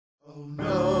Oh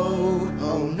no,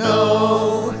 oh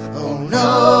no, oh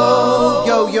no,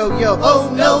 yo, yo, yo, oh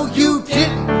no, you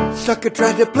didn't. Sucker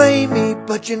tried to play me,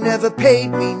 but you never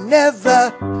paid me,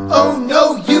 never. Oh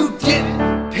no, you didn't.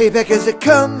 Payback is a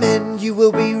coming, you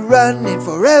will be running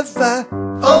forever.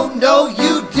 Oh no,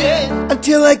 you didn't.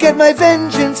 Until I get my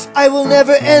vengeance, I will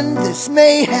never end this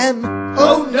mayhem.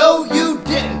 Oh no, you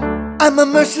didn't. I'm a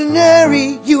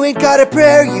mercenary, you ain't got a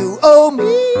prayer, you owe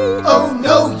me. Oh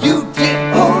no, you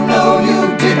didn't. Oh no,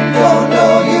 you didn't. Oh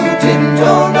no, you didn't.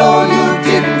 Oh no, you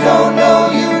didn't. Oh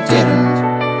no, you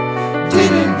didn't.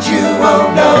 Didn't you? Oh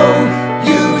no,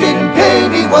 you didn't pay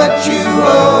me what you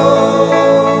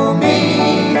owe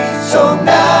me. So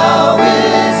now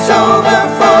it's over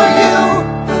for you.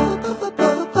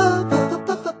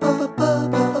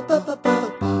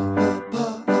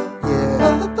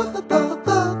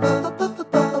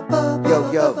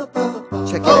 Yo,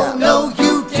 check it out. Oh no,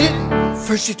 you didn't.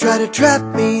 First you try to trap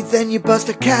me, then you bust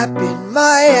a cap in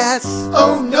my ass.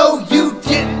 Oh no, you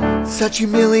didn't. Such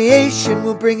humiliation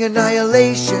will bring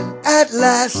annihilation at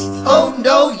last. Oh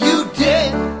no, you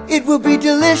didn't. It will be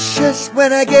delicious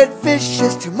when I get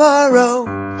vicious tomorrow.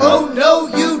 Oh no,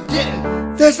 you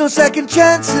didn't. There's no second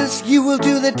chances, you will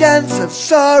do the dance of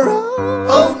sorrow.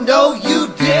 Oh no, you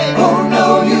didn't. Oh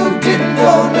no, you didn't.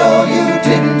 Oh no, you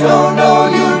didn't. Oh no,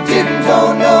 you didn't.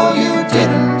 Oh no, you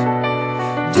didn't.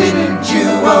 Didn't you?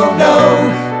 Oh no,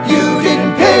 you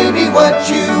didn't pay me what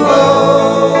you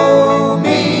owe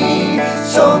me.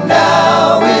 So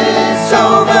now it's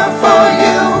over for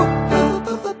you.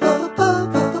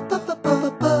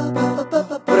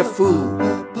 What a fool.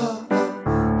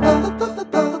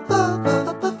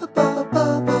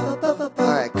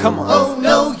 Alright, come on. Oh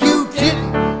no, you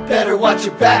didn't. Better watch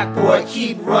your back, boy,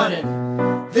 keep running.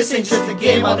 This ain't just a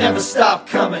game, I'll never stop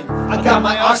coming. I got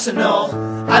my arsenal,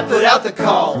 I put out the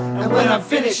call. And when I'm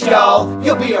finished, y'all,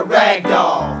 you'll be a rag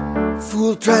doll.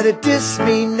 Fool, try to diss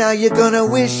me, now you're gonna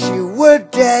wish you were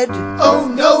dead.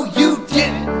 Oh no, you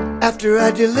didn't. After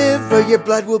I deliver, your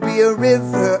blood will be a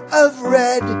river of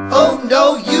red. Oh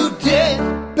no, you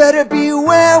didn't. Better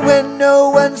beware when no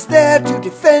one's there to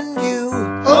defend you.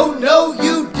 Oh no,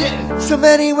 you didn't. So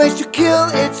many ways to kill,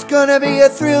 it's gonna be a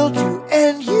thrill to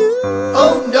end you.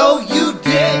 Oh no, you